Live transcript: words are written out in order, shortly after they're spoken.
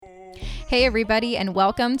Hey, everybody, and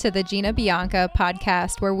welcome to the Gina Bianca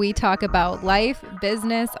podcast, where we talk about life,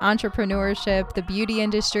 business, entrepreneurship, the beauty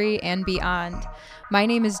industry, and beyond. My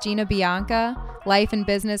name is Gina Bianca, life and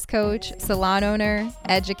business coach, salon owner,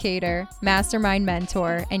 educator, mastermind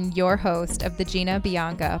mentor, and your host of the Gina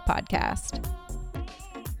Bianca podcast.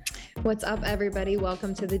 What's up, everybody?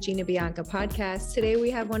 Welcome to the Gina Bianca podcast. Today we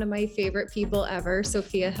have one of my favorite people ever,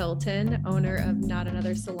 Sophia Hilton, owner of Not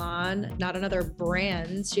Another Salon, Not Another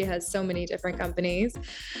Brands. She has so many different companies.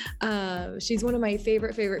 She's one of my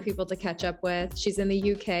favorite people to catch up with. She's in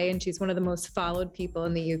the UK and she's one of the most followed people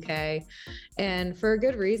in the UK. And for a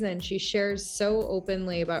good reason. She shares so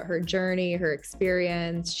openly about her journey, her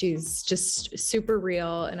experience. She's just super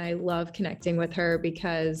real. And I love connecting with her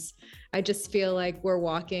because I just feel like we're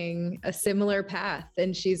walking a similar path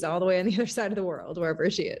and she's all the way on the other side of the world, wherever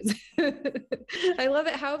she is. I love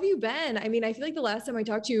it. How have you been? I mean, I feel like the last time I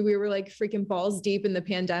talked to you, we were like freaking balls deep in the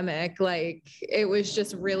pandemic. Like it was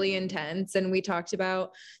just really intense. And we talked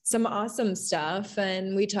about some awesome stuff.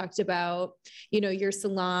 And we talked about, your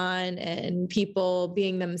salon and people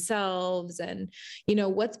being themselves and,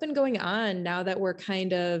 what's been going on now that we're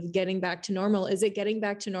kind of getting back to normal. Is it getting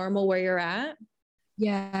back to normal where you're at?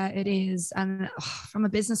 Yeah, it is. And from a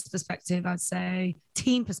business perspective, I'd say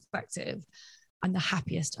team perspective, I'm the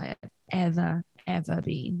happiest I have ever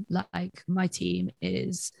been. Like my team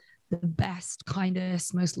is the best,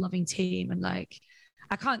 kindest, most loving team. And like,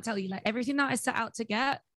 I can't tell you, like everything that I set out to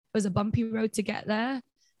get was a bumpy road to get there.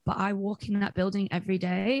 But I walk in that building every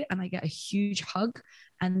day and I get a huge hug.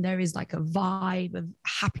 And there is like a vibe of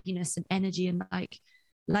happiness and energy. And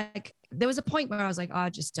like there was a point where I was like, I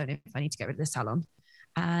just don't know if I need to get rid of this salon.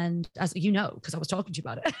 And as you know, because I was talking to you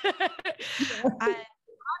about it, and I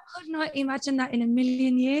could not imagine that in a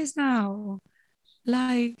million years now.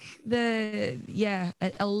 Like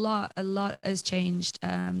a lot has changed.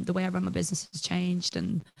 The way I run my business has changed,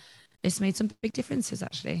 and it's made some big differences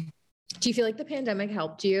actually. Do you feel like the pandemic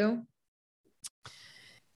helped you?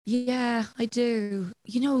 Yeah, I do.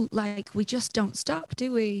 Like we just don't stop,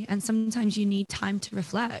 do we? And sometimes you need time to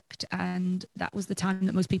reflect. And that was the time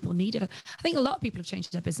that most people needed. I think a lot of people have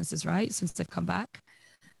changed their businesses, right, since they've come back.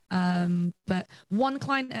 But one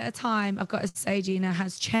client at a time, I've got to say, Gina,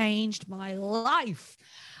 has changed my life.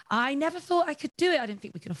 I never thought I could do it. I didn't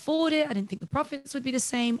think we could afford it. I didn't think the profits would be the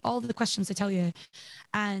same. All the questions I tell you.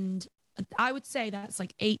 And I would say that's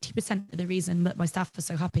like 80% of the reason that my staff are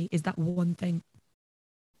so happy is that one thing.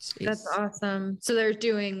 That's awesome. So they're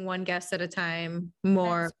doing one guest at a time,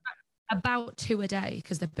 more about 2 a day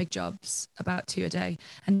because they're big jobs, about 2 a day.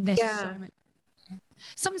 And there's so much.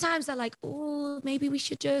 Sometimes they're like, oh, maybe we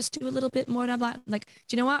should just do a little bit more. And I'm like,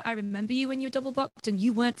 do you know what? I remember you when you were double booked and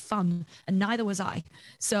you weren't fun and neither was I.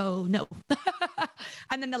 So no.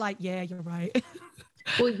 And then they're like, yeah, you're right.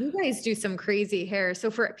 Well, you guys do some crazy hair. So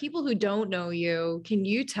for people who don't know you, can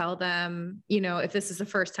you tell them, if this is the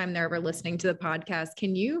first time they're ever listening to the podcast,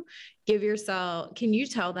 can you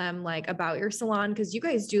tell them like about your salon? Because you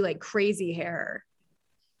guys do like crazy hair.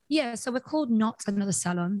 Yeah, so we're called Not Another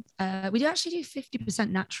Salon. We do actually do 50%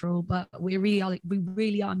 natural, but we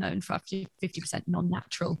really are known for 50%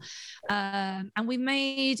 non-natural. And we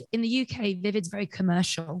made in the UK, Vivid's very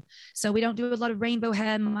commercial. So we don't do a lot of rainbow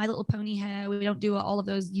hair, My Little Pony hair. We don't do all of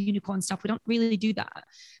those unicorn stuff. We don't really do that.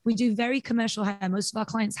 We do very commercial hair. Most of our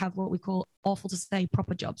clients have what we call, awful to say,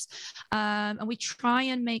 proper jobs. And we try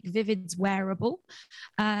and make Vivid's wearable.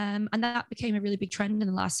 And that became a really big trend in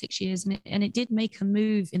the last 6 years. And it did make a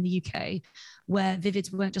move in the UK where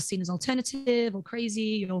Vivids weren't just seen as alternative or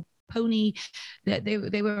crazy or pony, that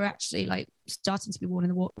they were actually like starting to be worn in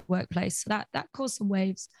the workplace. So that caused some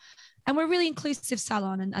waves. And we're a really inclusive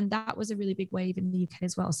salon, and that was a really big wave in the UK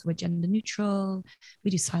as well. So we're gender neutral, we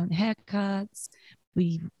do silent haircuts,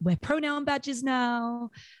 we wear pronoun badges now.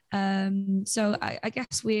 So I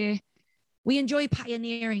guess we enjoy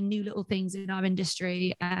pioneering new little things in our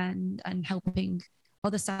industry and helping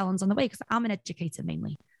other salons on the way, because I'm an educator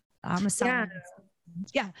mainly. I'm a salon.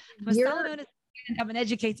 Yeah. I'm a salon owner. I'm an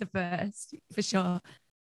educator first, for sure.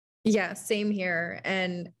 Yeah, same here.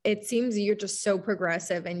 And it seems you're just so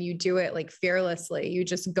progressive and you do it like fearlessly. You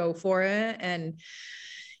just go for it. And,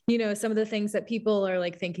 some of the things that people are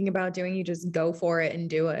like thinking about doing, you just go for it and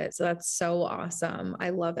do it. So that's so awesome.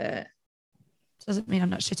 I love it. Doesn't mean I'm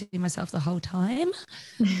not shitting myself the whole time,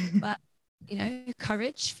 but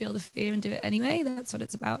courage, feel the fear and do it anyway. That's what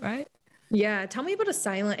it's about, right? Yeah. Tell me about a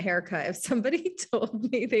silent haircut. If somebody told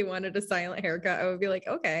me they wanted a silent haircut, I would be like,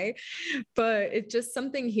 okay. But it's just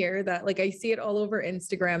something here that like, I see it all over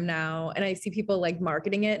Instagram now and I see people like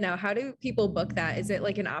marketing it. Now, how do people book that? Is it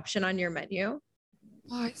like an option on your menu?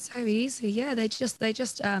 Oh, it's so easy. Yeah,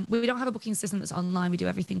 we don't have a booking system that's online. We do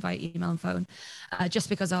everything via email and phone, just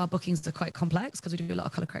because our bookings are quite complex because we do a lot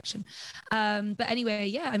of color correction. But anyway,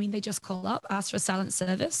 yeah, I mean, they just call up, ask for a silent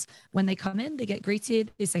service. When they come in, they get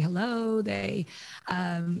greeted, they say hello,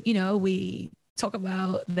 we talk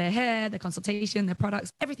about their hair, their consultation, their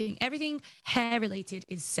products, everything hair related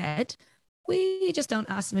is said. We just don't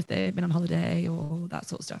ask them if they've been on holiday or that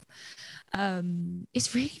sort of stuff.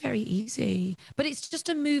 It's really very easy, but it's just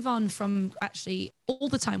to move on from actually all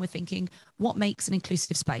the time we're thinking, what makes an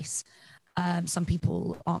inclusive space? Some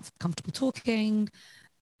people aren't comfortable talking.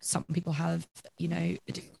 Some people have,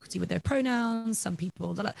 difficulty with their pronouns. Some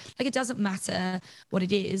people, like, it doesn't matter what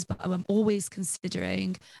it is, but I'm always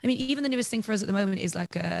considering. I mean, even the newest thing for us at the moment is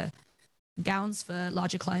like gowns for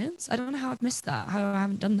larger clients. I don't know how I've missed that, how I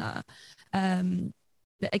haven't done that.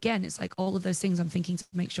 But again, it's like all of those things I'm thinking to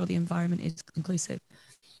make sure the environment is inclusive.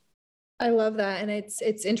 I love that. And it's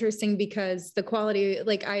interesting because the quality,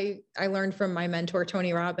 like I learned from my mentor,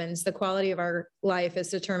 Tony Robbins, the quality of our life is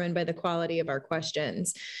determined by the quality of our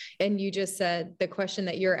questions. And you just said the question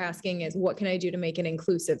that you're asking is, what can I do to make an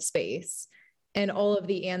inclusive space? And all of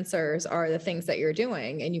the answers are the things that you're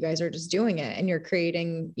doing, and you guys are just doing it, and you're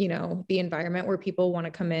creating, the environment where people want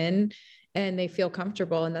to come in and they feel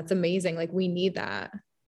comfortable. And that's amazing. Like, we need that.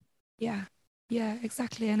 Yeah,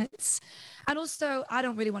 exactly. And also I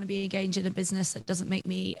don't really want to be engaged in a business that doesn't make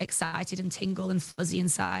me excited and tingle and fuzzy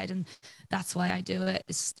inside. And that's why I do it.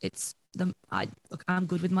 Look, I'm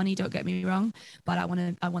good with money, don't get me wrong, but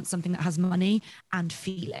I want something that has money and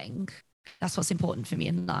feeling. That's what's important for me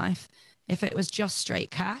in life. If it was just straight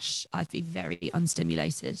cash, I'd be very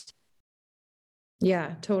unstimulated.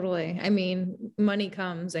 Yeah, totally. I mean, money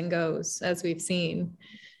comes and goes, as we've seen.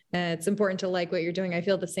 It's important to like what you're doing. I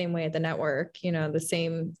feel the same way at the network,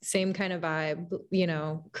 the same kind of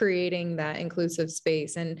vibe, creating that inclusive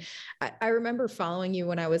space. And I remember following you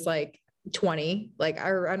when I was like 20, like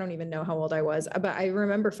I don't even know how old I was, but I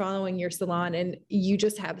remember following your salon, and you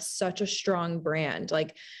just have such a strong brand.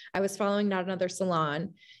 Like, I was following Not Another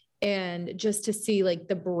Salon, and just to see like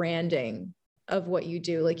the branding of what you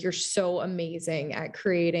do, like, you're so amazing at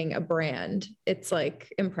creating a brand. It's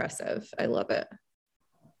like impressive. I love it.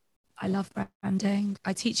 I love branding.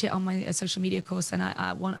 I teach it on my social media course, and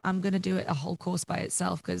I'm going to do it a whole course by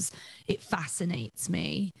itself because it fascinates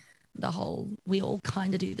me. We all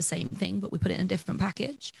kind of do the same thing, but we put it in a different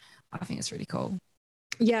package. I think it's really cool.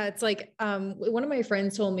 Yeah, it's like one of my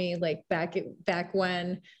friends told me, like, back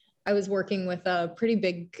when I was working with a pretty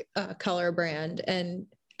big color brand, and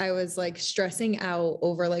I was like stressing out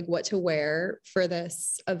over like what to wear for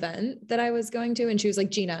this event that I was going to. And she was like,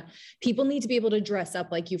 Gina, people need to be able to dress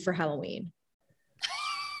up like you for Halloween.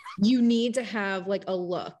 You need to have like a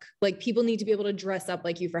look, like people need to be able to dress up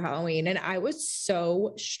like you for Halloween. And I was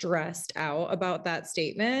so stressed out about that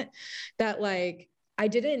statement that, like, I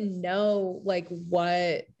didn't know like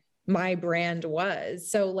what my brand was.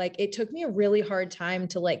 So like it took me a really hard time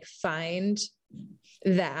to like find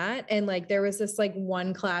that. And like there was this like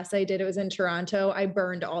one class I did, it was in Toronto. I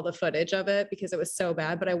burned all the footage of it because it was so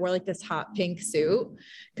bad, but I wore like this hot pink suit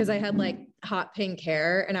because I had like hot pink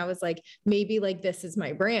hair, and I was like, maybe like this is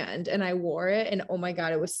my brand. And I wore it, and oh my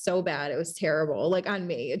God, it was so bad. It was terrible. Like, on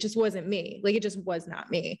me, it just wasn't me. Like, it just was not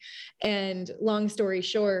me. And long story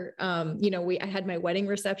short, I had my wedding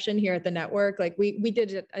reception here at the network. Like, we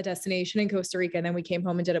did a destination in Costa Rica, and then we came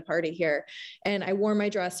home and did a party here. And I wore my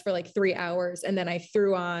dress for like 3 hours, and then I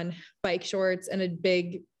threw on bike shorts and a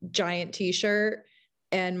big giant t-shirt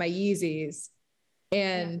and my Yeezys.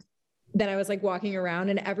 And then I was like walking around,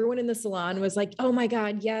 and everyone in the salon was like, oh my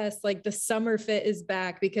God, yes, like the summer fit is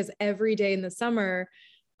back, because every day in the summer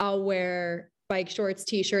I'll wear bike shorts,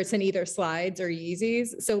 t-shirts, and either slides or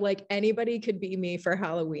Yeezys. So like anybody could be me for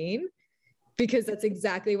Halloween, because that's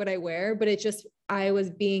exactly what I wear. But I was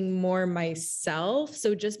being more myself.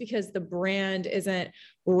 So just because the brand isn't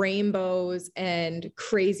rainbows and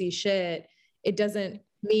crazy shit, it doesn't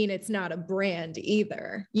mean it's not a brand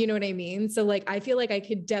either. You know what I mean? So like, I feel like I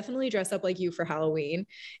could definitely dress up like you for Halloween.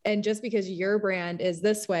 And just because your brand is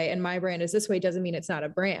this way and my brand is this way doesn't mean it's not a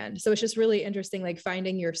brand. So it's just really interesting, like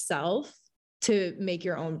finding yourself to make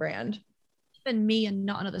your own brand. Even me and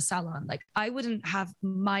Not Another Salon, like I wouldn't have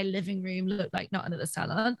my living room look like Not Another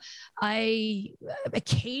Salon. I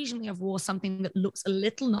occasionally have wore something that looks a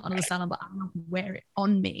little Not Another Salon, but I don't wear it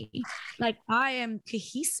on me. Like, I am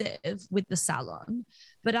cohesive with the salon,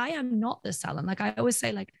 but I am not the salon. Like, I always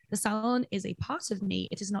say, like, the salon is a part of me,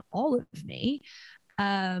 it is not all of me.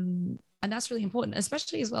 And that's really important,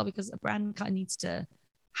 especially as well because a brand kind of needs to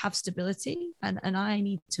have stability, and I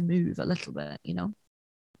need to move a little bit,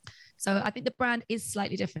 So I think the brand is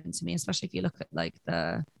slightly different to me, especially if you look at like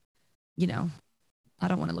the, you know, I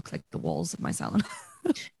don't want to look like the walls of my salon.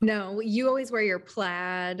 No, you always wear your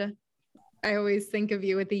plaid. I always think of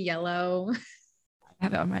you with the yellow. I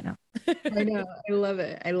have it on right now. I know. I love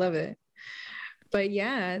it. I love it. But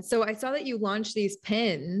yeah, so I saw that you launched these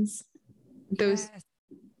pins. Those Yes.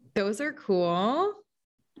 those are cool.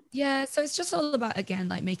 Yeah, so it's just all about, again,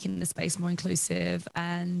 like making the space more inclusive.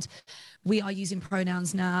 And we are using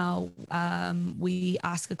pronouns now. We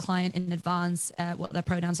ask a client in advance what their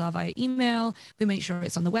pronouns are via email. We make sure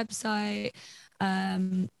it's on the website.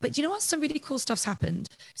 But you know what? Some really cool stuff's happened.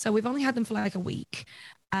 So we've only had them for like a week.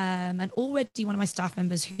 And already one of my staff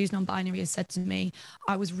members who's non-binary has said to me,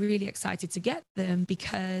 I was really excited to get them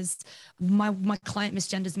because my client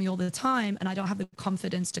misgenders me all the time and I don't have the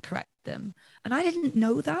confidence to correct them. And I didn't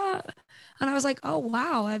know that. And I was like, oh,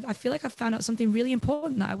 wow, I feel like I found out something really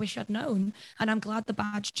important that I wish I'd known. And I'm glad the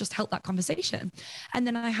badge just helped that conversation. And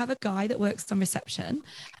then I have a guy that works on reception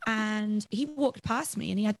and he walked past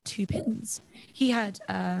me and he had 2 pins. He had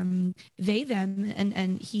they, them,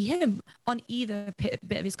 and he, him on either bit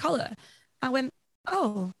of his collar. I went,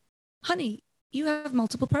 oh, honey, you have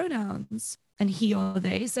multiple pronouns. And he or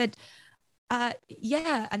they said,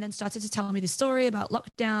 yeah. And then started to tell me the story about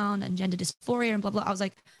lockdown and gender dysphoria and blah, blah. I was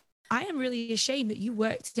like, I am really ashamed that you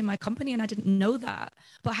worked in my company and I didn't know that.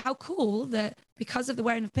 But how cool that because of the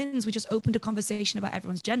wearing of pins, we just opened a conversation about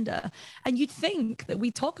everyone's gender. And you'd think that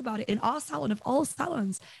we talk about it in our salon of all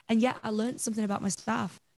salons. And yet I learned something about my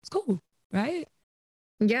staff. It's cool, right?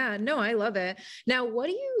 Yeah, no, I love it. Now, what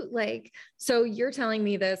do you like? So you're telling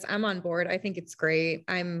me this, I'm on board. I think it's great.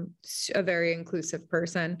 I'm a very inclusive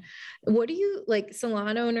person. What do you like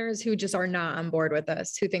salon owners who just are not on board with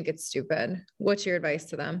this, who think it's stupid? What's your advice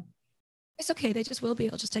to them? It's okay. They just will be.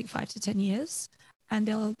 It'll just take 5 to 10 years. And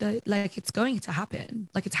they'll like, it's going to happen.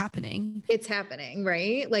 Like it's happening. It's happening,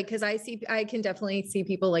 right? Like, cause I can definitely see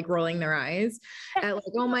people like rolling their eyes at like,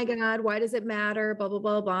 oh my God, why does it matter? Blah, blah,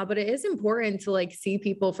 blah, blah. But it is important to like see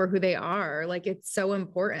people for who they are. Like, it's so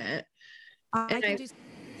important. I can do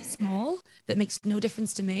something small that makes no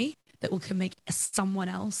difference to me that can make someone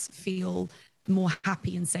else feel more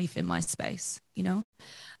happy and safe in my space, you know?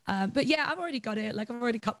 But yeah, I've already got it. Like I've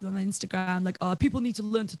already cut them on Instagram. Like, oh, people need to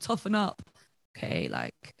learn to toughen up. Okay,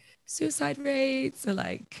 like suicide rates are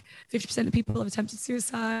like 50% of people have attempted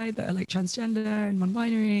suicide that are like transgender and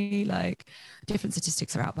non-binary. Like different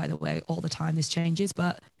statistics are out, by the way, all the time. This changes,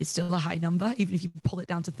 but it's still a high number, even if you pull it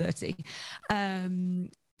down to 30.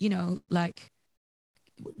 You know, like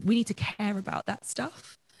we need to care about that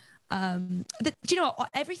stuff. Do you know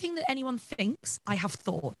what? Everything that anyone thinks, I have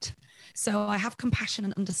thought. So I have compassion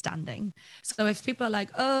and understanding. So if people are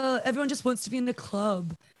like, oh, everyone just wants to be in the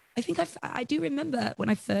club. I think I do remember when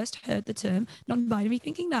I first heard the term non-binary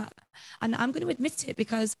thinking that. And I'm going to admit it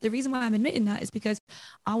because the reason why I'm admitting that is because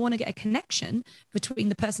I want to get a connection between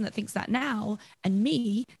the person that thinks that now and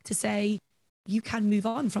me to say, you can move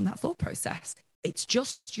on from that thought process. It's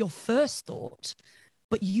just your first thought,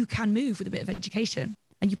 but you can move with a bit of education.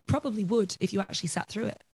 And you probably would if you actually sat through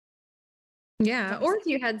it. Yeah. Or if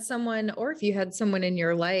you had someone in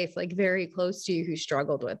your life, like very close to you who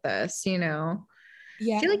struggled with this, you know?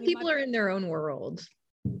 Yeah. I feel like people are in their own world.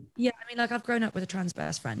 Yeah. I mean, like I've grown up with a trans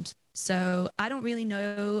best friend. So I don't really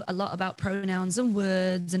know a lot about pronouns and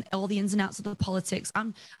words and all the ins and outs of the politics.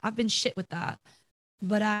 I've been shit with that.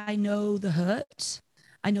 But I know the hurt.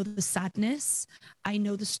 I know the sadness. I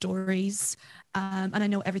know the stories. And I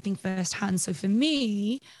know everything firsthand. So for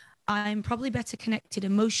me, I'm probably better connected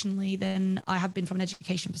emotionally than I have been from an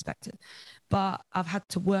education perspective. But I've had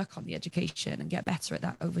to work on the education and get better at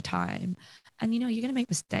that over time. And, you know, you're going to make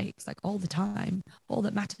mistakes like all the time. All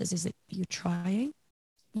that matters is that you're trying,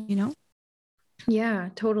 you know? Yeah,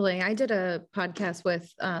 totally. I did a podcast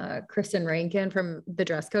with Kristen Rankin from the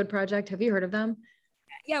Dress Code Project. Have you heard of them?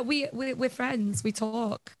 Yeah, we're friends. We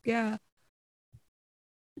talk. Yeah.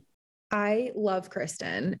 I love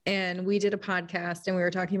Kristen, and we did a podcast and we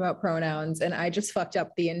were talking about pronouns, and I just fucked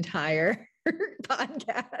up the entire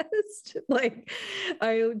podcast. Like,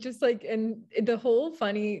 I just like, and the whole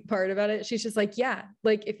funny part about it, she's just like, yeah,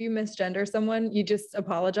 like if you misgender someone, you just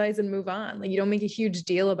apologize and move on. Like, you don't make a huge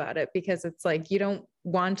deal about it because it's like, you don't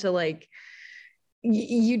want to like,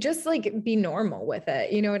 you just like be normal with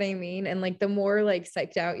it. You know what I mean? And like the more like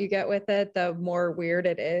psyched out you get with it, the more weird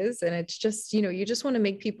it is. And it's just, you know, you just want to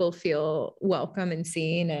make people feel welcome and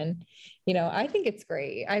seen. And, you know, I think it's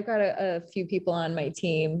great. I've got a few people on my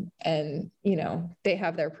team and, you know, they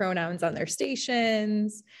have their pronouns on their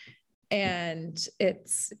stations. And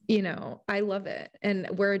it's, you know, I love it. And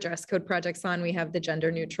we're a dress code project salon. We have the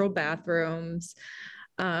gender neutral bathrooms.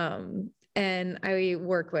 And I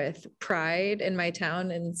work with Pride in my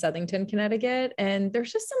town in Southington, Connecticut. And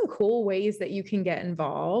there's just some cool ways that you can get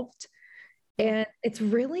involved. And it's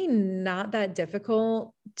really not that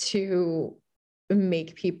difficult to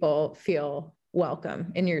make people feel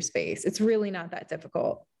welcome in your space. It's really not that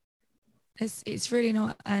difficult. It's really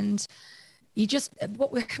not. And you just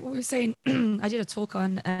what we're saying. I did a talk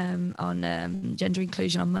on gender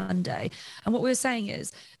inclusion on Monday, and what we were saying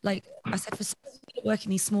is, like I said, for some people that work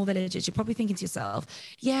in these small villages, you're probably thinking to yourself,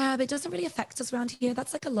 yeah, but it doesn't really affect us around here.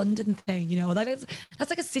 That's like a London thing, you know. That's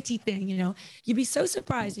like a city thing, you know. You'd be so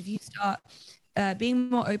surprised if you start being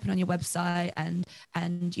more open on your website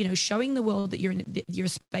and you know, showing the world that you're a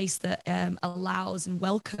space that allows and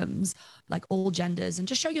welcomes like all genders, and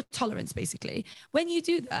just show your tolerance. Basically, when you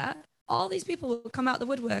do that, all these people will come out the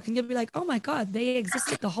woodwork and you'll be like, oh my God, they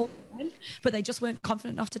existed the whole time, but they just weren't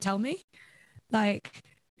confident enough to tell me. Like,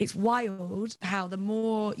 it's wild how the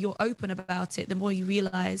more you're open about it, the more you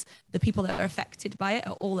realize the people that are affected by it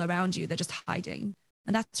are all around you. They're just hiding.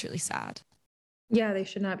 And that's really sad. Yeah, they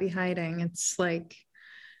should not be hiding. It's like,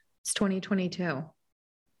 it's 2022.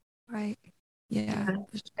 Right. Yeah.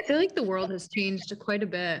 I feel like the world has changed quite a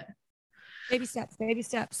bit. Baby steps, baby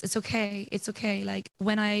steps. It's okay. It's okay. Like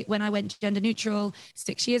when I went gender neutral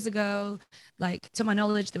 6 years ago, like to my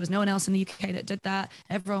knowledge, there was no one else in the UK that did that.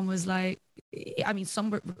 Everyone was like, I mean,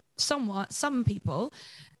 some people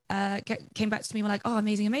came back to me and were like, oh,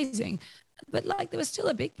 amazing, amazing. But like there was still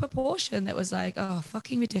a big proportion that was like, oh,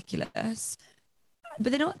 fucking ridiculous.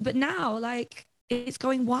 But they're not, but now like it's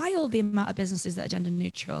going wild, the amount of businesses that are gender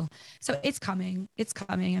neutral. So it's coming,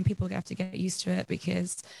 and people have to get used to it,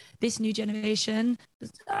 because this new generation,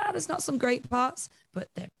 there's not some great parts, but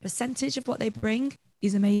the percentage of what they bring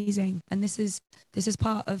is amazing. And this is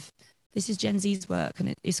Gen Z's work, and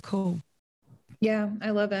it is cool. Yeah, I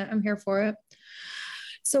love it. I'm here for it.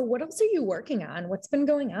 So what else are you working on? What's been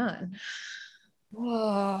going on?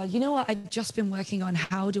 Oh, you know what? I've just been working on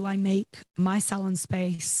how do I make my salon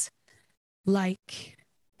space like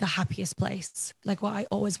the happiest place, like what I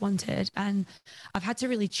always wanted. And I've had to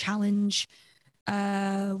really challenge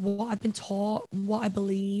what I've been taught, what I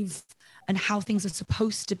believe, and how things are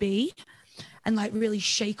supposed to be, and like really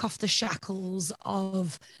shake off the shackles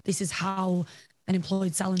of this is how an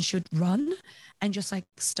employed salon should run, and just like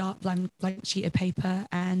start blank sheet of paper.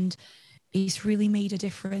 And it's really made a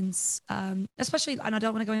difference, especially, and I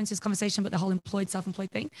don't want to go into this conversation, but the whole employed, self-employed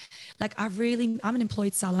thing. Like I'm an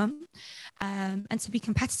employed salon, and to be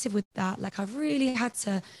competitive with that, like I've really had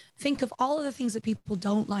to think of all of the things that people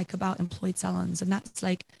don't like about employed salons. And that's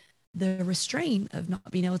like the restraint of not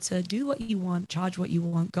being able to do what you want, charge what you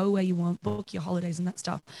want, go where you want, book your holidays and that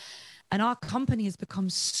stuff. And our company has become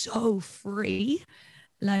so free.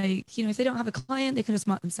 Like, you know, if they don't have a client, they can just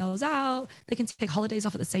mark themselves out. They can take holidays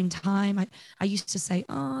off at the same time. I used to say,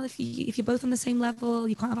 oh, if you're both on the same level,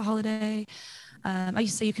 you can't have a holiday. I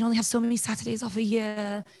used to say you can only have so many Saturdays off a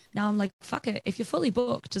year. Now I'm like, fuck it. If you're fully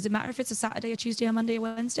booked, does it matter if it's a Saturday, a Tuesday, a Monday, or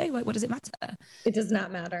Wednesday? What does it matter? It does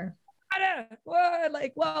not matter.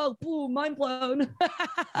 Like, whoa, boom, mind blown.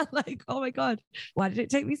 Like, oh my God, why did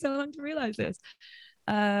it take me so long to realize this?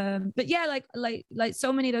 But yeah, like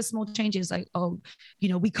so many of those small changes, like, oh, you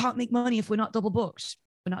know, we can't make money if we're not double booked.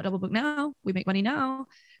 We're not double booked now. We make money now.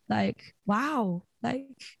 Like, wow. Like,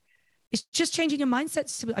 it's just changing your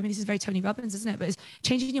mindset to, I mean, this is very Tony Robbins, isn't it? But it's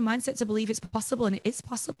changing your mindset to believe it's possible, and it is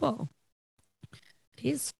possible. It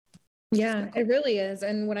is. Yeah, it really is.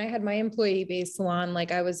 And when I had my employee-based salon,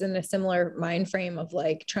 like I was in a similar mind frame of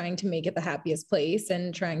like trying to make it the happiest place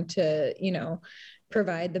and trying to, you know,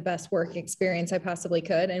 provide the best work experience I possibly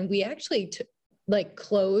could. And we actually like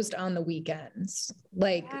closed on the weekends.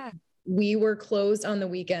 Like we were closed on the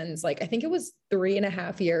weekends. Like I think it was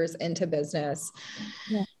 3.5 years into business.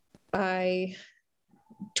 Yeah. I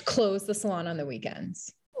closed the salon on the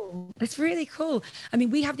weekends. It's really cool. I mean,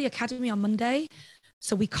 we have the academy on Monday,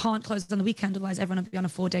 so we can't close on the weekend. Otherwise, everyone will be on a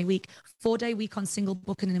 4-day week. 4-day week on single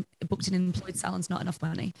booking booked in employed salons, not enough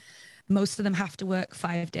money. Most of them have to work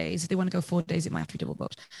 5 days. If they want to go 4 days, it might have to be double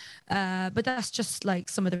booked. But that's just like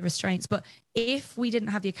some of the restraints. But if we didn't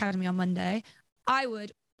have the academy on Monday, I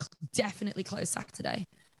would definitely close Saturday.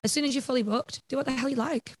 As soon as you're fully booked, do what the hell you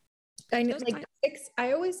like. I know, like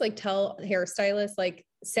I always like tell hairstylists, like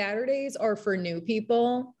Saturdays are for new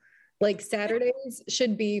people. Like Saturdays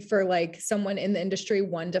should be for like someone in the industry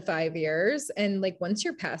 1 to 5 years. And like once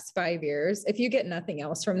you're past 5 years, if you get nothing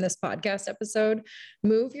else from this podcast episode,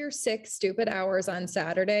 move your 6 stupid hours on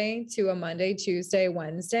Saturday to a Monday, Tuesday,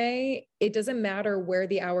 Wednesday. It doesn't matter where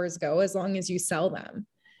the hours go as long as you sell them.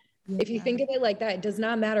 Yeah. If you think of it like that, it does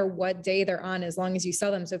not matter what day they're on as long as you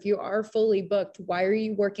sell them. So if you are fully booked, why are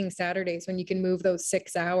you working Saturdays when you can move those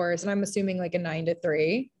 6 hours? And I'm assuming like a 9 to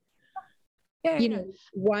 3. Yeah, You know,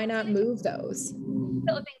 why not move those?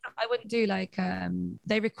 Little things that I wouldn't do, like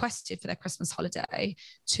they requested for their Christmas holiday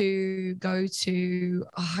to go to,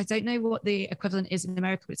 I don't know what the equivalent is in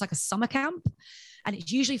America, but it's like a summer camp. And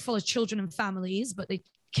it's usually full of children and families, but they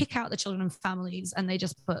kick out the children and families and they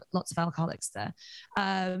just put lots of alcoholics there.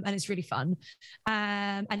 And it's really fun.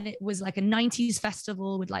 And it was like a 90s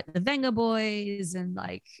festival with like the Venga Boys and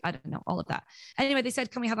like, I don't know, all of that. Anyway, they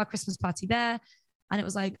said, can we have our Christmas party there? And it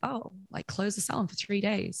was like, oh, like close the salon for 3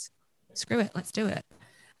 days. Screw it, let's do it.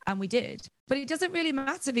 And we did. But it doesn't really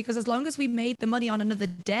matter because as long as we made the money on another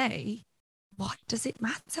day, what does it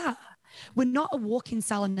matter? We're not a walk-in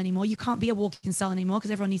salon anymore. You can't be a walk-in salon anymore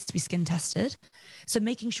because everyone needs to be skin tested. So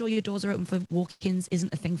making sure your doors are open for walk-ins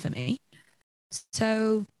isn't a thing for me.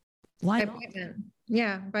 So why not? Appointment.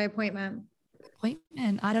 Yeah, by appointment.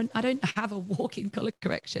 Appointment. I don't have a walk-in color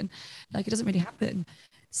correction. Like it doesn't really happen.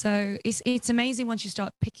 So it's amazing once you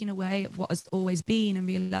start picking away at what has always been and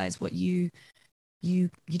realize what you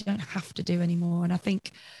don't have to do anymore. And I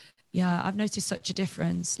think, yeah, I've noticed such a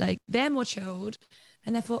difference. Like they're more chilled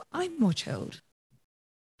and therefore I'm more chilled.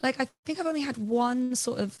 Like I think I've only had one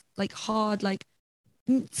sort of like hard, like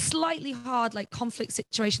slightly hard, like conflict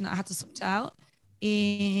situation that I had to sort out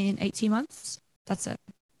in 18 months. That's it.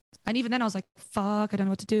 And even then I was like, fuck, I don't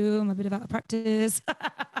know what to do. I'm a bit out of practice,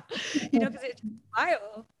 because it's a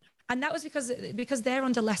while. And that was because they're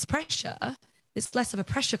under less pressure. It's less of a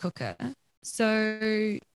pressure cooker.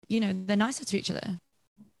 So, they're nicer to each other.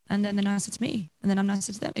 And then they're nicer to me. And then I'm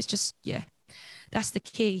nicer to them. It's just, yeah, that's the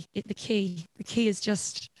key. The key is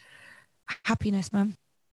just happiness, man.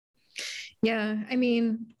 Yeah. I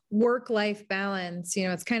mean, work-life balance,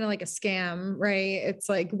 it's kind of like a scam, right? It's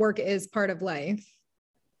like work is part of life.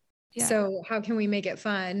 Yeah. So how can we make it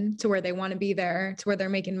fun to where they want to be there, to where they're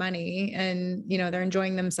making money and, they're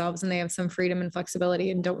enjoying themselves and they have some freedom and flexibility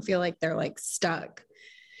and don't feel like they're like stuck.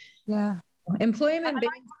 Yeah. Employment.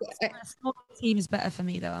 A small team is better for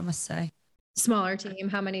me though, I must say. Smaller team.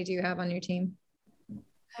 How many do you have on your team?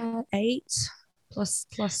 8 plus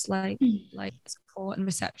like support and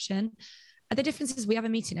reception. And the difference is we have a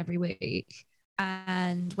meeting every week.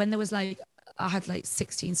 And when there was I had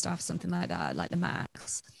 16 staff, something like that, like the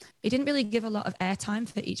max. It didn't really give a lot of airtime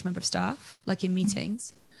for each member of staff, like in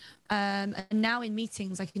meetings. And now in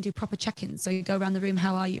meetings, I can do proper check-ins. So you go around the room,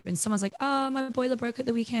 how are you? And someone's like, oh, my boiler broke at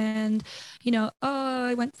the weekend. Oh,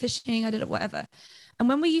 I went fishing. I did it, whatever. And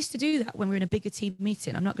when we used to do that, when we were in a bigger team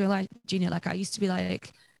meeting, I'm not going to lie, Gina, I used to be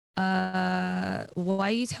like, why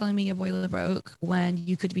are you telling me your boiler broke when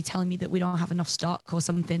you could be telling me that we don't have enough stock or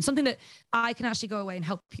something that I can actually go away and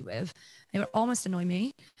help you with? It would almost annoy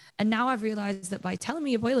me. And now I've realized that by telling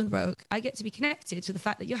me your boiler broke, I get to be connected to the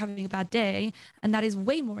fact that you're having a bad day, and that is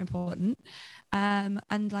way more important. And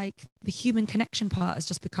the human connection part has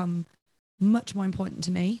just become much more important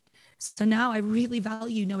to me. So now I really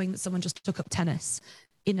value knowing that someone just took up tennis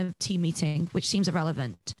in a team meeting, which seems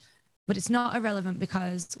irrelevant. But it's not irrelevant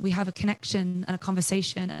because we have a connection and a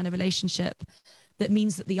conversation and a relationship that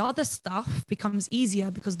means that the other stuff becomes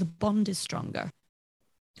easier because the bond is stronger.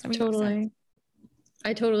 Totally.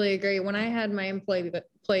 I totally agree. When I had my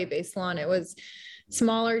employee-based salon, it was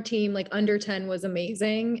smaller team, like under 10 was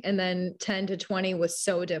amazing. And then 10 to 20 was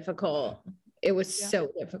so difficult. It was so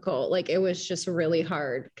difficult. It was just really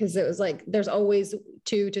hard because it was there's always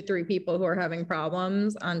 2 to 3 people who are having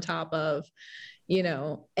problems on top of,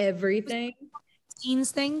 everything.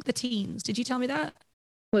 The teens. Did you tell me that?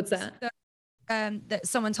 What's that? So, that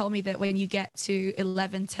someone told me that when you get to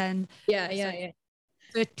 11, 10. Yeah.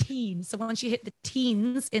 13. So once you hit the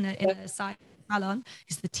teens in a side salon,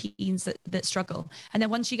 it's the teens that struggle. And then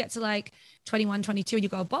once you get to 21, 22, and you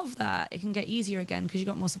go above that, it can get easier again because you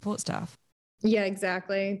got more support staff. Yeah,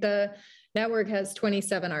 exactly. The network has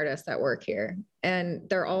 27 artists that work here and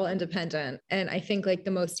they're all independent. And I think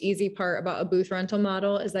the most easy part about a booth rental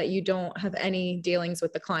model is that you don't have any dealings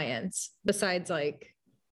with the clients besides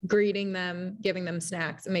greeting them, giving them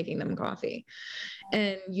snacks and making them coffee.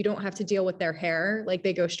 And you don't have to deal with their hair.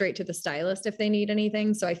 They go straight to the stylist if they need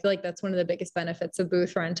anything. So I feel that's one of the biggest benefits of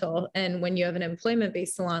booth rental. And when you have an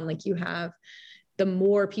employment-based salon, you have, the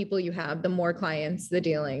more people you have, the more clients, the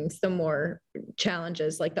dealings, the more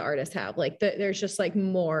challenges the artists have. There's just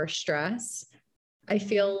more stress. I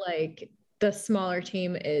feel the smaller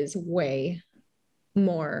team is way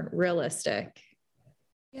more realistic.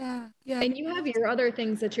 Yeah. And you have your other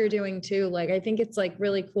things that you're doing too. I think it's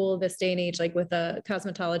really cool this day and age, with a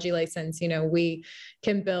cosmetology license, we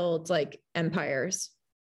can build empires.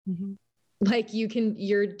 Mm-hmm. Like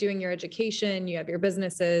you're doing your education, you have your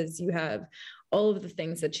businesses, you have all of the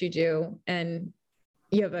things that you do, and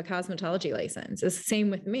you have a cosmetology license. It's the same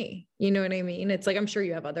with me. You know what I mean? It's like, I'm sure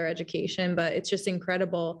you have other education, but it's just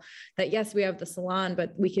incredible that yes, we have the salon,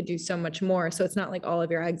 but we could do so much more. So it's not like all of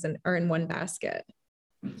your eggs are in one basket.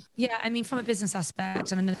 Yeah, I mean, from a business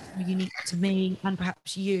aspect, and I know it's unique to me and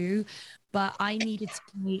perhaps you, but I needed to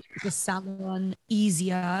make the salon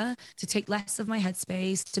easier, to take less of my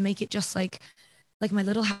headspace, to make it just like my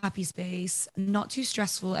little happy space, not too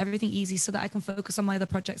stressful, everything easy, so that I can focus on my other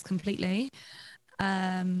projects completely,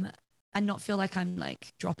 and not feel like I'm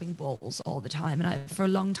like dropping balls all the time. And for a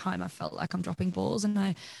long time, I felt like I'm dropping balls, and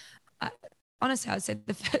I honestly, I would say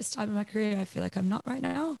the first time in my career, I feel like I'm not right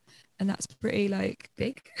now. And that's pretty like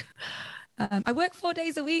big. I work 4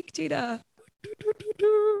 days a week, Gina.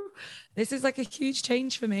 This is like a huge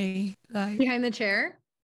change for me. Like behind the chair?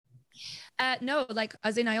 No, like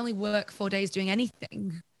as in I only work 4 days doing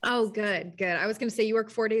anything. Oh, good, good. I was going to say you work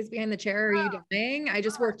 4 days behind the chair. Are you dying? I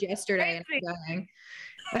just worked yesterday and I'm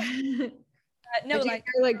dying. No, I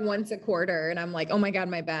like once a quarter and I'm like, oh my God,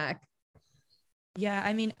 my back. Yeah,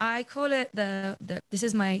 I mean, I call it the this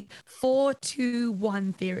is my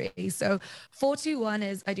 4-2-1 theory. So 4-2-1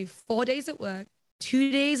 is I do 4 days at work,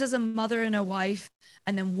 2 days as a mother and a wife,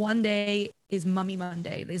 and then 1 day is Mummy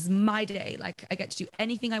Monday. This is my day. Like I get to do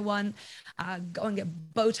anything I want. Go and get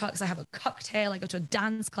Botox. I have a cocktail. I go to a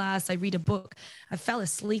dance class. I read a book. I fell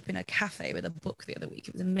asleep in a cafe with a book the other week.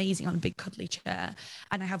 It was amazing, on a big cuddly chair.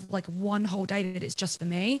 And I have like one whole day that is just for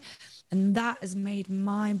me. And that has made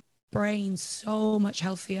my brain so much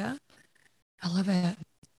healthier. I love it.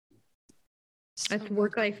 That's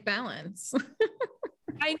work-life balance.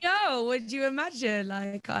 I know. Would you imagine?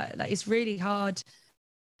 Like it's really hard.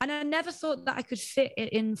 And I never thought that I could fit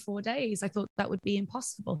it in 4 days. I thought that would be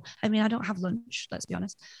impossible. I mean, I don't have lunch, let's be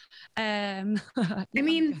honest. I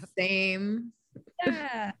mean, same.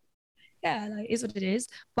 Yeah. Yeah, like it is what it is.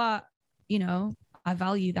 But, you know, I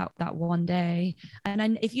value that 1 day.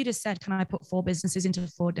 And if you'd have said, can I put 4 businesses into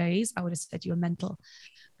 4 days? I would have said you were mental.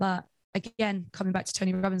 But again, coming back to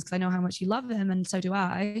Tony Robbins, because I know how much you love him and so do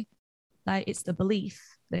I, like it's the belief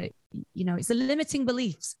that, you know, it's the limiting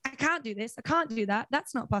beliefs. I can't do this. I can't do that.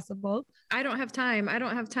 That's not possible. I don't have time. I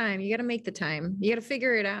don't have time. You got to make the time. You got to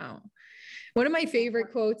figure it out. One of my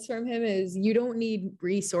favorite quotes from him is, you don't need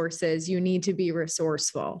resources. You need to be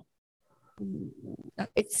resourceful.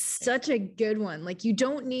 It's such a good one. Like, you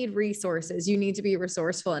don't need resources. You need to be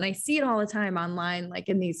resourceful. And I see it all the time online, like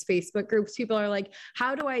in these Facebook groups, people are like,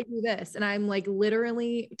 how do I do this? And I'm like,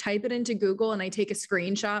 literally type it into Google and I take a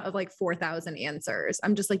screenshot of like 4,000 answers.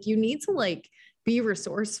 I'm just like, you need to like be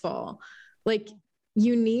resourceful. Like,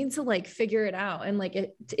 you need to like figure it out. And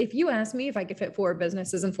like, if you ask me if I could fit 4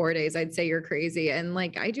 businesses in 4 days, I'd say you're crazy. And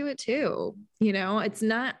like, I do it too. You know, it's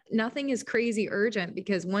nothing is crazy urgent,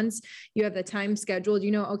 because once you have the time scheduled,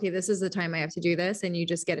 you know, okay, this is the time I have to do this, and you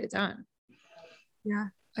just get it done. Yeah,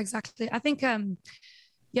 exactly. I think,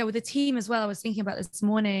 yeah, with the team as well, I was thinking about this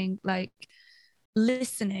morning, like,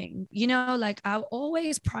 listening, you know, like I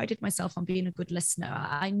always prided myself on being a good listener.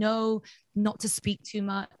 I know not to speak too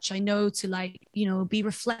much. I know to, like, you know, be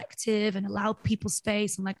reflective and allow people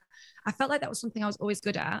space. And like, I felt like that was something I was always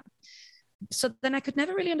good at. So then I could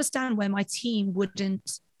never really understand why my team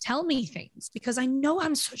wouldn't tell me things, because I know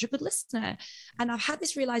I'm such a good listener. And I've had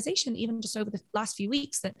this realization even just over the last few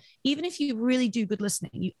weeks that even if you really do good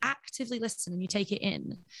listening, you actively listen and you take it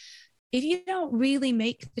in, if you don't really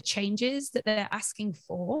make the changes that they're asking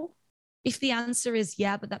for, if the answer is,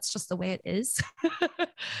 yeah, but that's just the way it is,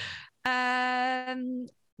 then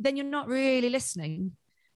you're not really listening.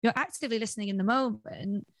 You're actively listening in the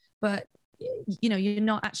moment, but you know, you're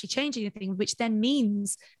not actually changing anything, which then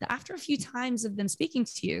means that after a few times of them speaking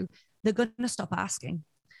to you, they're going to stop asking.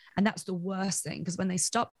 And that's the worst thing, because when they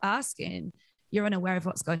stop asking, you're unaware of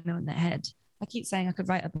what's going on in their head. I keep saying I could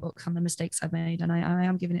write a book on the mistakes I've made, and I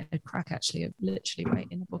am giving it a crack, actually, of literally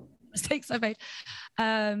writing a book on the mistakes I've made.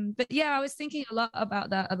 But yeah, I was thinking a lot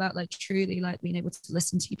about that, about like truly like being able to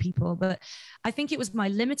listen to people. But I think it was my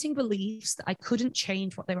limiting beliefs that I couldn't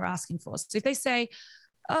change what they were asking for. So if they say,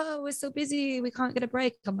 oh, we're so busy, we can't get a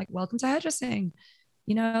break, I'm like, welcome to hairdressing.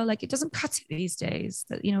 You know, like it doesn't cut it these days.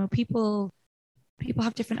 That, you know, people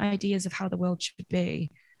have different ideas of how the world should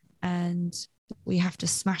be. And we have to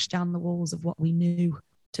smash down the walls of what we knew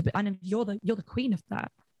to be. And you're the queen of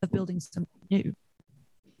that, of building something new,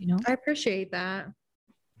 you know? I appreciate that.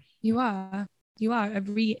 You are. You are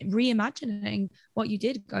reimagining what you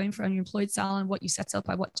did going from your employed salon, what you set up.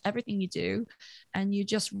 I watched everything you do, and you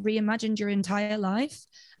just reimagined your entire life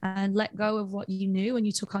and let go of what you knew, and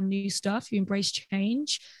you took on new stuff. You embraced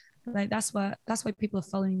change. Like that's why people are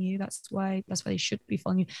following you. That's why they should be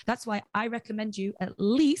following you. That's why I recommend you at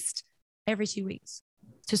least every 2 weeks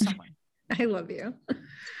to someone. I love you.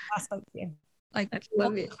 I spoke to you. Like, I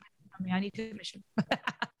love you. I need permission.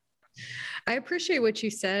 I appreciate what you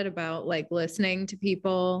said about like listening to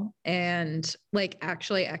people and like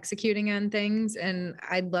actually executing on things. And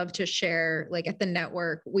I'd love to share, like at the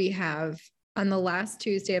network, we have on the last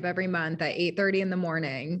Tuesday of every month at 8:30 in the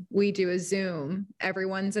morning, we do a Zoom.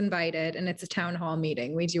 Everyone's invited and it's a town hall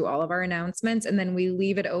meeting. We do all of our announcements and then we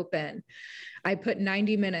leave it open. I put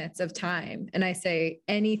 90 minutes of time and I say,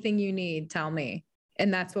 anything you need, tell me.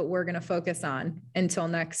 And that's what we're going to focus on until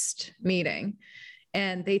next meeting.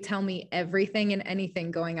 And they tell me everything and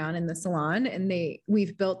anything going on in the salon. And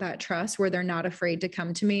we've built that trust where they're not afraid to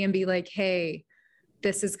come to me and be like, hey,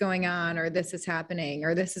 this is going on, or this is happening,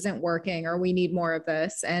 or this isn't working, or we need more of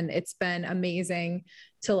this. And it's been amazing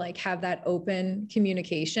to like have that open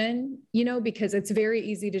communication, you know, because it's very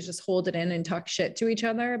easy to just hold it in and talk shit to each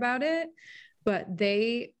other about it. But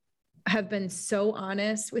they have been so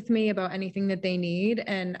honest with me about anything that they need.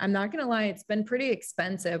 And I'm not going to lie, it's been pretty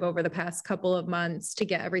expensive over the past couple of months to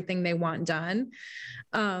get everything they want done.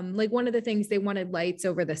 Like one of the things, they wanted lights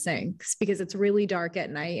over the sinks because it's really dark at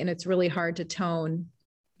night and it's really hard to tone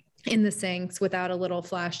in the sinks without a little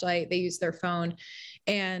flashlight. They use their phone,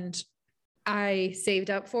 and I saved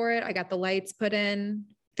up for it. I got the lights put in.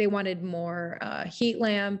 They wanted more heat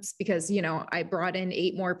lamps because, you know, I brought in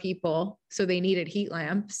 8 more people, so they needed heat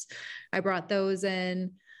lamps. I brought those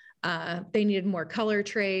in. They needed more color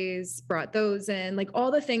trays, brought those in, like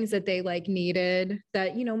all the things that they like needed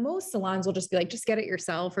that, you know, most salons will just be like, just get it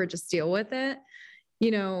yourself or just deal with it.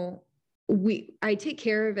 You know, I take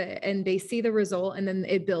care of it and they see the result and then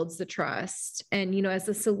it builds the trust. And, you know, as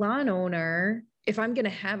a salon owner, if I'm going to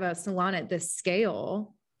have a salon at this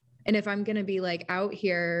scale, and if I'm going to be like out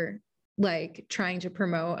here, like trying to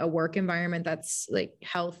promote a work environment that's like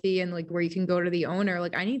healthy and like where you can go to the owner,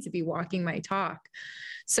 like I need to be walking my talk.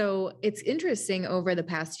 So it's interesting over the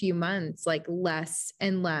past few months, like less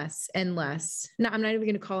and less and less. No, I'm not even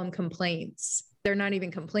going to call them complaints. They're not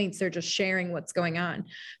even complaints. They're just sharing what's going on.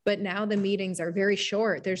 But now the meetings are very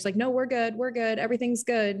short. There's like, no, we're good. We're good. Everything's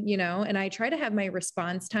good. You know, and I try to have my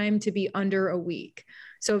response time to be under a week.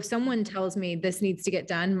 So if someone tells me this needs to get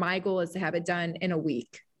done, my goal is to have it done in a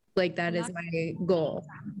week. Like that is my goal.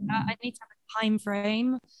 I need to have a time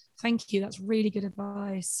frame. Thank you. That's really good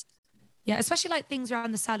advice. Yeah, especially like things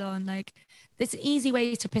around the salon. Like this easy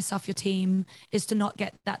way to piss off your team is to not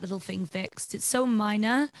get that little thing fixed. It's so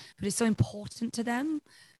minor, but it's so important to them.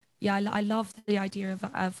 Yeah, I love the idea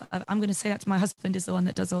of I'm going to say that to my husband, is the one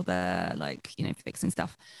that does all the like, you know, fixing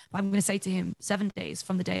stuff. But I'm going to say to him 7 days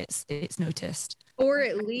from the day it's noticed. Or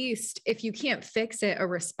at least if you can't fix it, a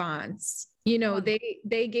response. You know,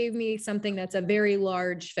 they gave me something that's a very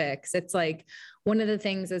large fix. It's like one of the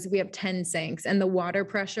things is we have 10 sinks and the water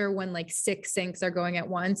pressure when like 6 sinks are going at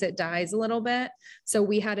once, it dies a little bit. So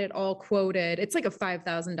we had it all quoted. It's like a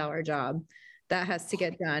 $5,000 job that has to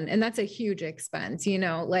get done. And that's a huge expense, you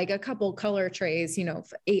know, like a couple color trays, you know,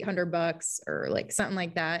 $800 or like something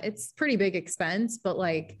like that. It's pretty big expense, but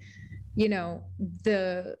like, you know,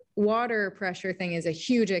 the water pressure thing is a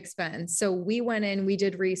huge expense. So we went in, we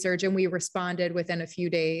did research and we responded within a few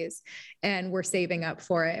days and we're saving up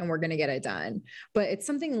for it and we're going to get it done. But it's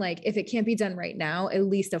something like, if it can't be done right now, at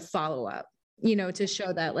least a follow-up, you know, to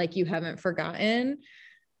show that like you haven't forgotten.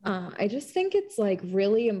 I just think it's like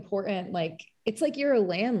really important. Like, it's like you're a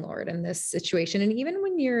landlord in this situation. And even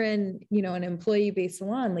when you're in, you know, an employee-based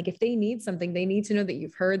salon, like if they need something, they need to know that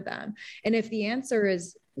you've heard them. And if the answer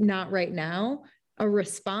is not right now, a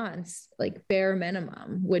response, like bare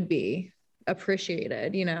minimum, would be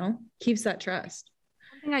appreciated, you know, keeps that trust.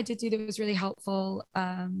 One thing I did do that was really helpful.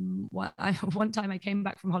 One time I came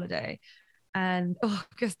back from holiday and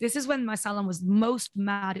because this is when my salon was most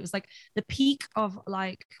mad. It was like the peak of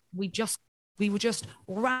like, we were just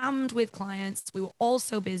rammed with clients. We were all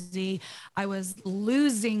so busy. I was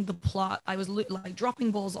losing the plot. I was like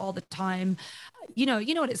dropping balls all the time. You know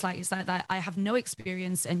what it's like. It's like that I have no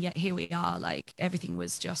experience, and yet here we are. Like everything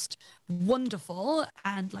was just wonderful,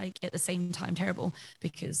 and like at the same time terrible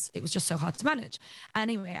because it was just so hard to manage.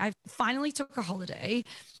 Anyway, I finally took a holiday.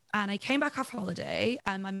 And I came back off holiday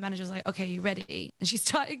and my manager was like, okay, you ready? And she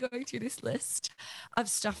started going through this list of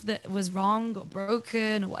stuff that was wrong or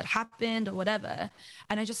broken or what happened or whatever.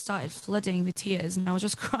 And I just started flooding with tears and I was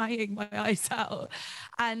just crying my eyes out.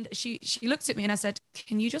 And she looked at me and I said,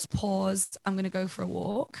 can you just pause? I'm going to go for a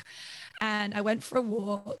walk. And I went for a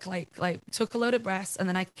walk, like took a load of breaths, and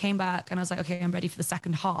then I came back and I was like, okay, I'm ready for the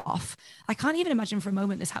second half. I can't even imagine for a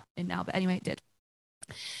moment this happening now, but anyway, it did.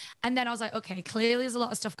 And then I was like, okay, clearly there's a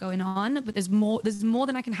lot of stuff going on, but there's more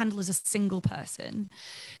than I can handle as a single person.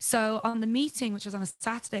 So on the meeting, which was on a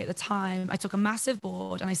Saturday at the time, I took a massive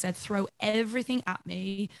board and I said, throw everything at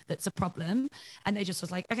me that's a problem. And they just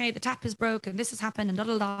was like, okay, the tap is broken, this has happened,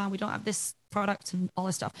 and we don't have this product and all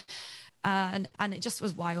this stuff. And it just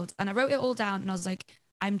was wild. And I wrote it all down and I was like,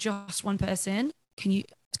 I'm just one person. Can you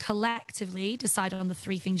collectively decide on the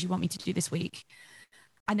 3 things you want me to do this week?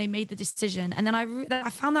 And they made the decision. And then I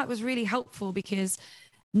found that was really helpful because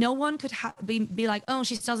no one could be like, oh,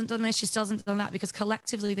 she still hasn't done this, she still hasn't done that, because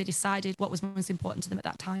collectively they decided what was most important to them at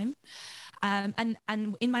that time. And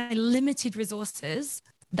in my limited resources,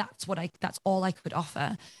 that's all I could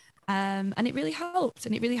offer. And it really helped.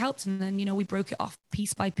 And then, we broke it off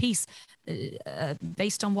piece by piece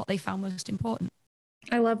based on what they found most important.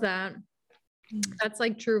 I love that. That's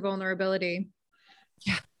like true vulnerability.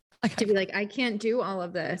 Yeah. To be like, I can't do all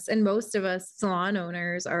of this. And most of us salon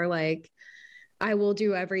owners are like, I will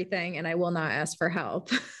do everything and I will not ask for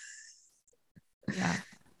help. Yeah.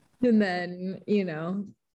 And then,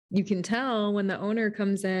 you can tell when the owner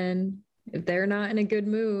comes in, if they're not in a good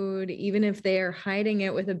mood, even if they are hiding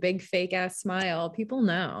it with a big fake ass smile, people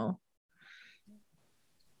know.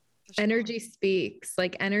 Sure. Energy speaks,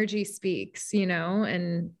 and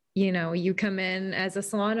you come in as a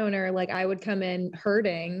salon owner, like I would come in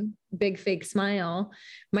hurting, big fake smile.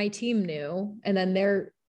 My team knew, and then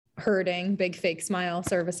they're hurting, big fake smile,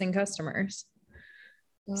 servicing customers.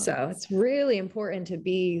 Wow. So it's really important to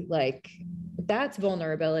be like, that's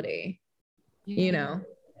vulnerability,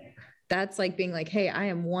 that's like being like, hey, I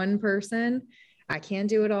am one person. I can't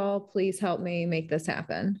do it all. Please help me make this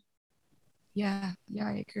happen. Yeah,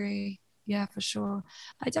 I agree. Yeah, for sure.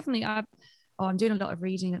 I'm doing a lot of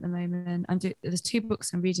reading at the moment. There's 2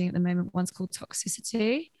 books I'm reading at the moment. One's called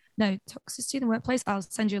Toxicity in the Workplace. I'll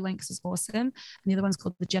send you a link because it's awesome. And the other one's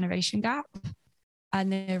called The Generation Gap.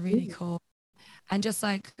 And they're really cool. And just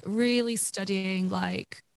like really studying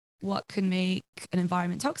like what can make an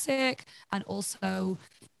environment toxic, and also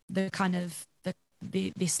the kind of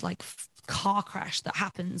this like car crash that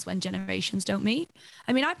happens when generations don't meet.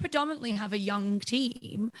 I mean, I predominantly have a young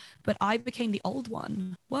team, but I became the old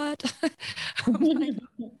one. What? I'm like,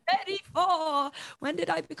 34. When did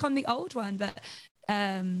I become the old one? But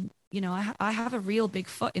I have a real big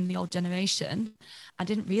foot in the old generation. I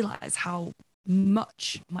didn't realize how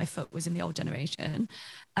much my foot was in the old generation.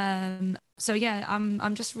 So yeah,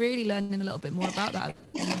 I'm just really learning a little bit more about that,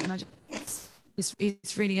 and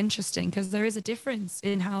it's really interesting because there is a difference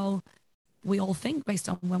in how we all think based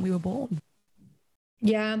on when we were born.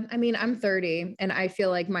 Yeah. I mean, I'm 30 and I feel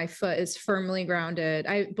like my foot is firmly grounded.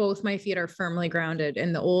 Both my feet are firmly grounded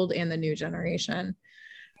in the old and the new generation.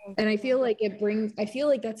 And I feel like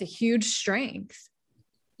that's a huge strength.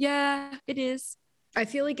 Yeah, it is. I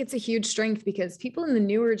feel like it's a huge strength because people in the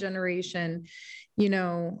newer generation,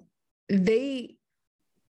 there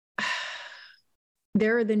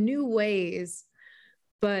are the new ways,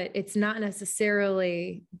 but it's not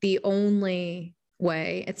necessarily the only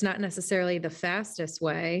way. It's not necessarily the fastest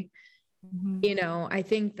way. Mm-hmm. I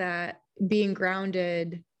think that being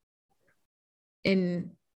grounded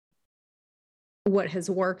in what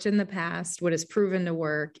has worked in the past, what has proven to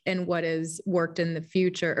work, and what has worked in the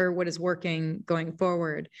future, or what is working going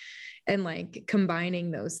forward, and like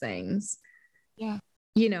combining those things. Yeah.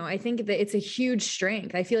 I think that it's a huge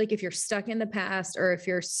strength. I feel like if you're stuck in the past, or if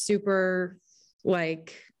you're super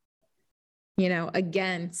like,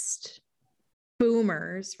 against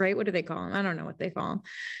boomers, right? What do they call them? I don't know what they call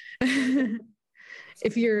them.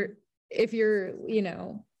 If you're,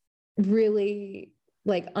 really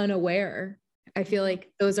like unaware, I feel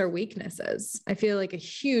like those are weaknesses. I feel like a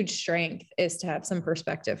huge strength is to have some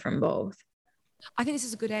perspective from both. I think this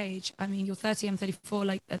is a good age. I mean, you're 30, I'm 34.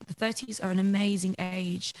 Like the 30s are an amazing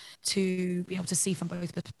age to be able to see from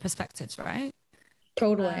both perspectives, right?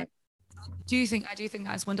 Totally. I do think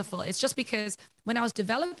that's wonderful. It's just because when I was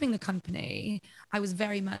developing the company, I was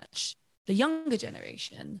very much the younger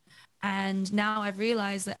generation. And now I've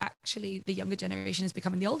realized that actually the younger generation is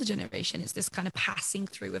becoming the older generation. It's this kind of passing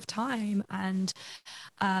through of time. And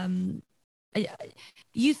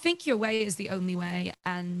you think your way is the only way.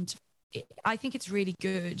 And I think it's really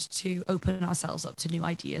good to open ourselves up to new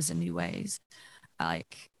ideas and new ways.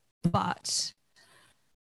 But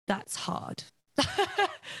that's hard.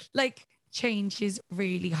 Like, change is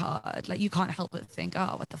really hard. Like, you can't help but think,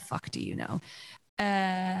 oh, what the fuck do you know?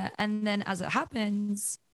 And then as it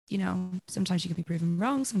happens, sometimes you can be proven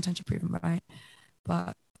wrong, sometimes you're proven right.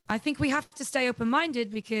 But I think we have to stay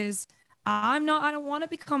open-minded, because I don't want to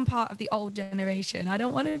become part of the old generation. I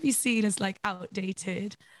don't want to be seen as like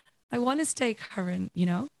outdated. I want to stay current,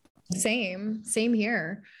 Same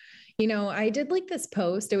here. I did like this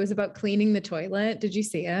post. It was about cleaning the toilet. Did you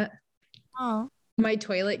see it? Oh, My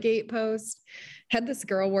toilet gate post had this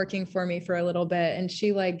girl working for me for a little bit, and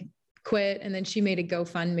she like quit, and then she made a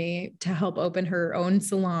GoFundMe to help open her own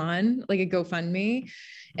salon, like a GoFundMe.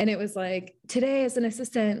 And it was like, today as an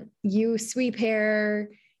assistant, you sweep hair,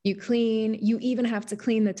 you clean, you even have to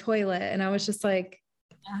clean the toilet. And I was just like,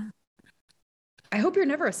 yeah. I hope you're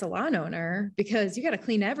never a salon owner, because you got to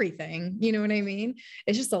clean everything. You know what I mean?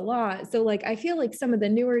 It's just a lot. So like, I feel like some of the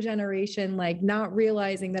newer generation, like not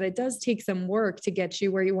realizing that it does take some work to get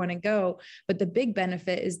you where you want to go. But the big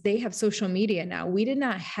benefit is they have social media now. We did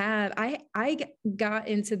not have, I got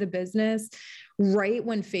into the business right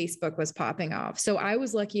when Facebook was popping off. So I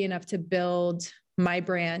was lucky enough to build my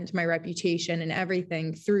brand, my reputation, and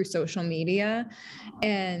everything through social media.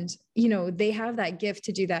 And, they have that gift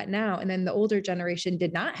to do that now. And then the older generation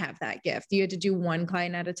did not have that gift. You had to do one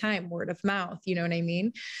client at a time, word of mouth. You know what I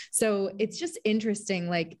mean? So it's just interesting.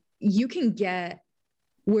 Like, you can get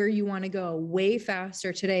where you want to go way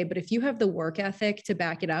faster today. But if you have the work ethic to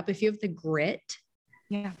back it up, if you have the grit,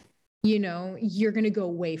 yeah, you're going to go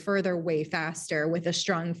way further, way faster with a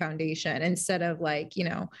strong foundation, instead of like,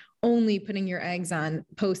 only putting your eggs on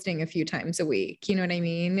posting a few times a week. You know what I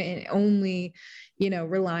mean? And only,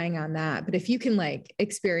 relying on that. But if you can like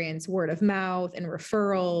experience word of mouth and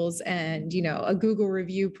referrals and, a Google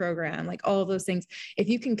review program, like all of those things, if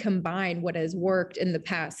you can combine what has worked in the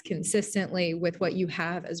past consistently with what you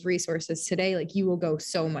have as resources today, like you will go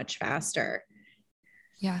so much faster.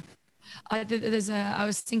 Yeah. I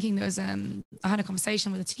was thinking I had a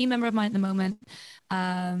conversation with a team member of mine at the moment.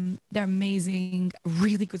 They're amazing,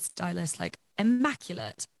 really good stylists, like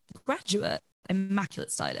immaculate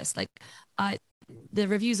stylists. Like the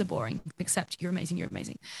reviews are boring, except you're amazing.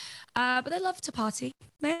 But they love to party.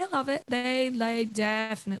 They love it. They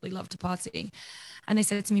definitely love to party. And they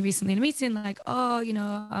said to me recently in a meeting, like, oh,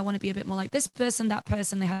 I want to be a bit more like this person, that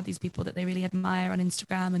person. They have these people that they really admire on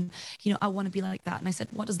Instagram. And, I want to be like that. And I said,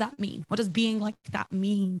 what does that mean? What does being like that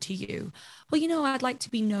mean to you? Well, I'd like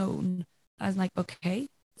to be known. I was like, okay,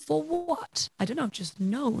 for what? I don't know, just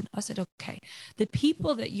known. I said, okay, the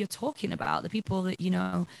people that you're talking about, the people that,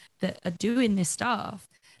 that are doing this stuff,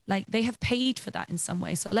 like they have paid for that in some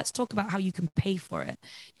way. So let's talk about how you can pay for it.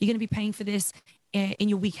 You're going to be paying for this in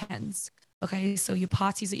your weekends. Okay, so your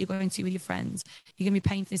parties that you're going to with your friends, you're going to be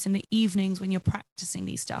paying for this in the evenings when you're practicing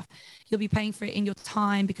these stuff. You'll be paying for it in your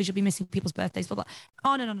time because you'll be missing people's birthdays, blah, blah,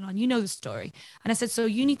 on and on and on. You know the story. And I said, so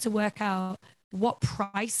you need to work out, what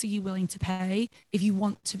price are you willing to pay if you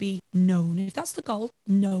want to be known? If that's the goal,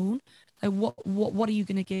 known, like what are you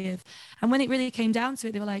going to give? And when it really came down to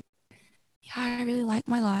it, they were like, yeah, I really like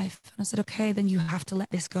my life. And I said, okay, then you have to let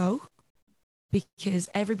this go, because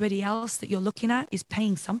everybody else that you're looking at is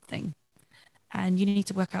paying something. And you need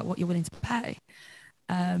to work out what you're willing to pay.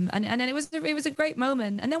 And then it was a great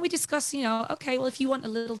moment. And then we discussed, okay, well, if you want a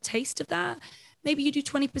little taste of that, maybe you do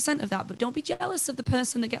 20% of that, but don't be jealous of the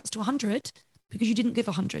person that gets to 100 because you didn't give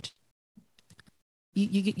 100.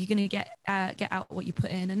 You're going to get out what you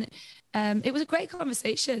put in. And it was a great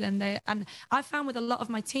conversation. And I found with a lot of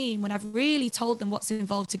my team, when I've really told them what's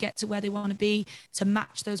involved to get to where they want to be, to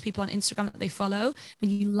match those people on Instagram that they follow, when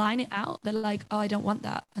you line it out, they're like, oh, I don't want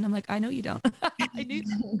that. And I'm like, I know you don't. I knew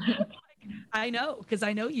that. I know, because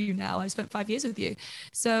I know you now. I've spent 5 years with you.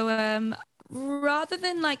 So rather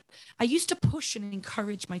than like, I used to push and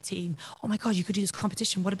encourage my team. Oh my God, you could do this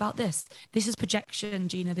competition. What about this? This is projection,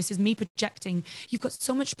 Gina. This is me projecting. You've got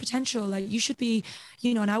so much potential. Like you should be,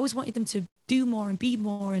 and I always wanted them to do more and be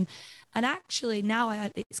more. And actually now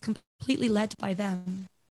it's completely led by them.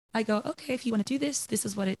 I go, okay, if you want to do this, this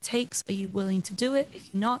is what it takes. Are you willing to do it?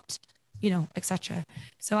 If you're not, etc.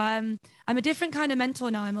 So I'm a different kind of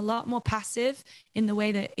mentor now. I'm a lot more passive in the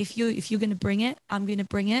way that if you're going to bring it, I'm going to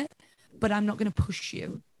bring it. But I'm not going to push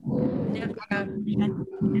you. I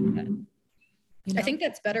think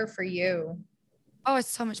that's better for you. Oh, it's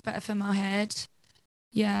so much better for my head.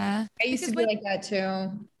 Yeah. I used to be like that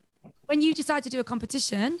too. When you decide to do a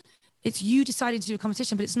competition, It's you deciding to do a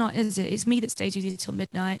competition, but it's not, is it? It's me that stays with you till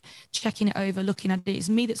midnight, checking it over, looking at it. It's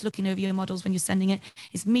me that's looking over your models when you're sending it.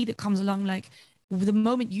 It's me that comes along. Like, the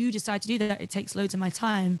moment you decide to do that, it takes loads of my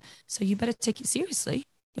time. So you better take it seriously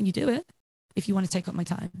when you do it, if you want to take up my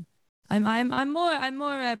time. I'm more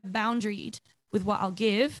boundaried with what I'll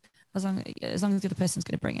give, as long as the other person's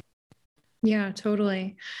going to bring it. Yeah,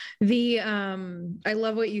 totally. I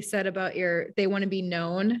love what you said about they want to be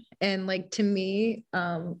known. And like, to me,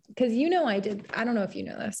 cause I don't know if you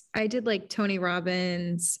know this, I did like Tony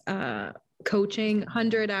Robbins, coaching,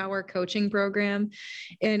 100-hour coaching program.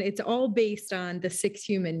 And it's all based on the 6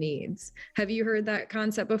 human needs. Have you heard that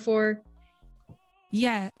concept before?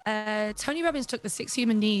 Yeah. Tony Robbins took the 6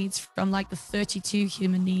 human needs from like the 32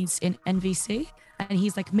 human needs in NVC. And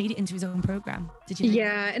he's like made it into his own program. Did you know?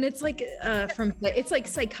 Yeah. And it's like, it's like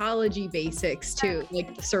psychology basics too,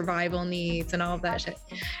 like survival needs and all of that shit.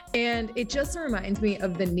 And it just reminds me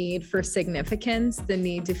of the need for significance, the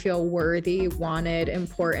need to feel worthy, wanted,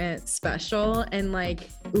 important, special. And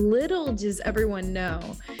like, little does everyone know,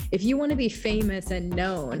 if you want to be famous and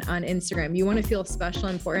known on Instagram, you want to feel special,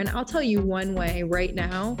 important. I'll tell you one way right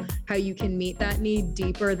now, how you can meet that need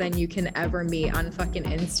deeper than you can ever meet on fucking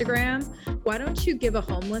Instagram. Why don't you give a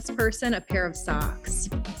homeless person a pair of socks?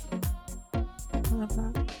 I love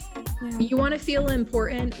that. Yeah. You want to feel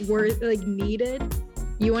important, like needed.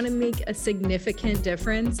 You want to make a significant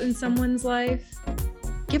difference in someone's life.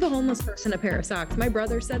 Give a homeless person a pair of socks. My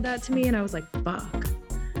brother said that to me and I was like, fuck.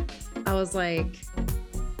 I was like,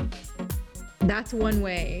 that's one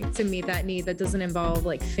way to meet that need that doesn't involve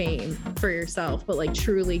like fame for yourself, but like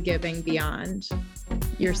truly giving beyond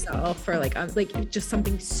yourself, or like just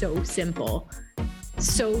something so simple.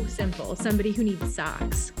 Somebody who needs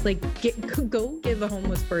socks, like go give a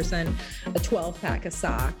homeless person a 12-pack of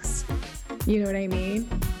socks. You know what I mean?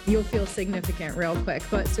 You'll feel significant real quick.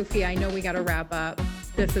 But Sophia, I know we got to wrap up.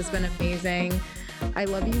 This has been amazing. I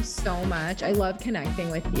love you so much. I love connecting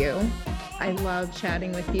with you. I love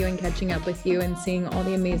chatting with you and catching up with you and seeing all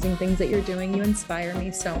the amazing things that you're doing. You inspire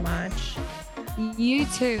me so much. You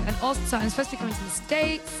too. And also, I'm supposed to be coming to the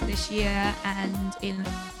States this year, and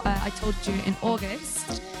I told you in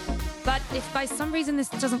August. But if by some reason this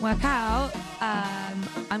doesn't work out,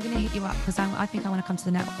 I'm going to hit you up, because I think I want to come to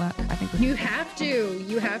the network. I think you have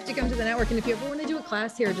to come to the network. And if you ever want to do a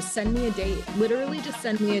class here, just send me a date. Literally just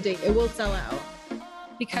send me a date. It will sell out.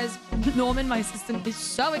 Because Norman, my assistant, is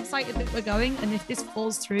so excited that we're going. And if this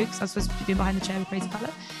falls through, because I was supposed to be doing behind the chair with Crazy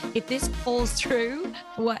Fella, if this falls through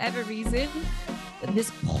for whatever reason,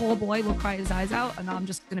 this poor boy will cry his eyes out, and I'm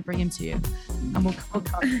just going to bring him to you. And we'll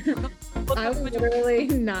come. I would literally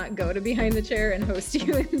not go to behind the chair and host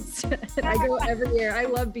you instead. I go every year. I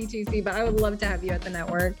love BTC, but I would love to have you at the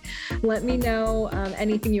network. Let me know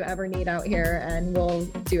anything you ever need out here, and we'll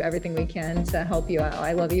do everything we can to help you out.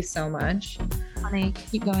 I love you so much. Honey,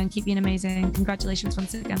 keep going. Keep being amazing. Congratulations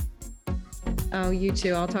once again. Oh, you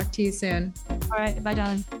too. I'll talk to you soon. All right. Bye,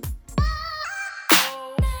 darling.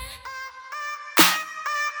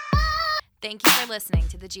 Thank you for listening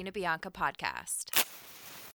to the Gina Bianca podcast.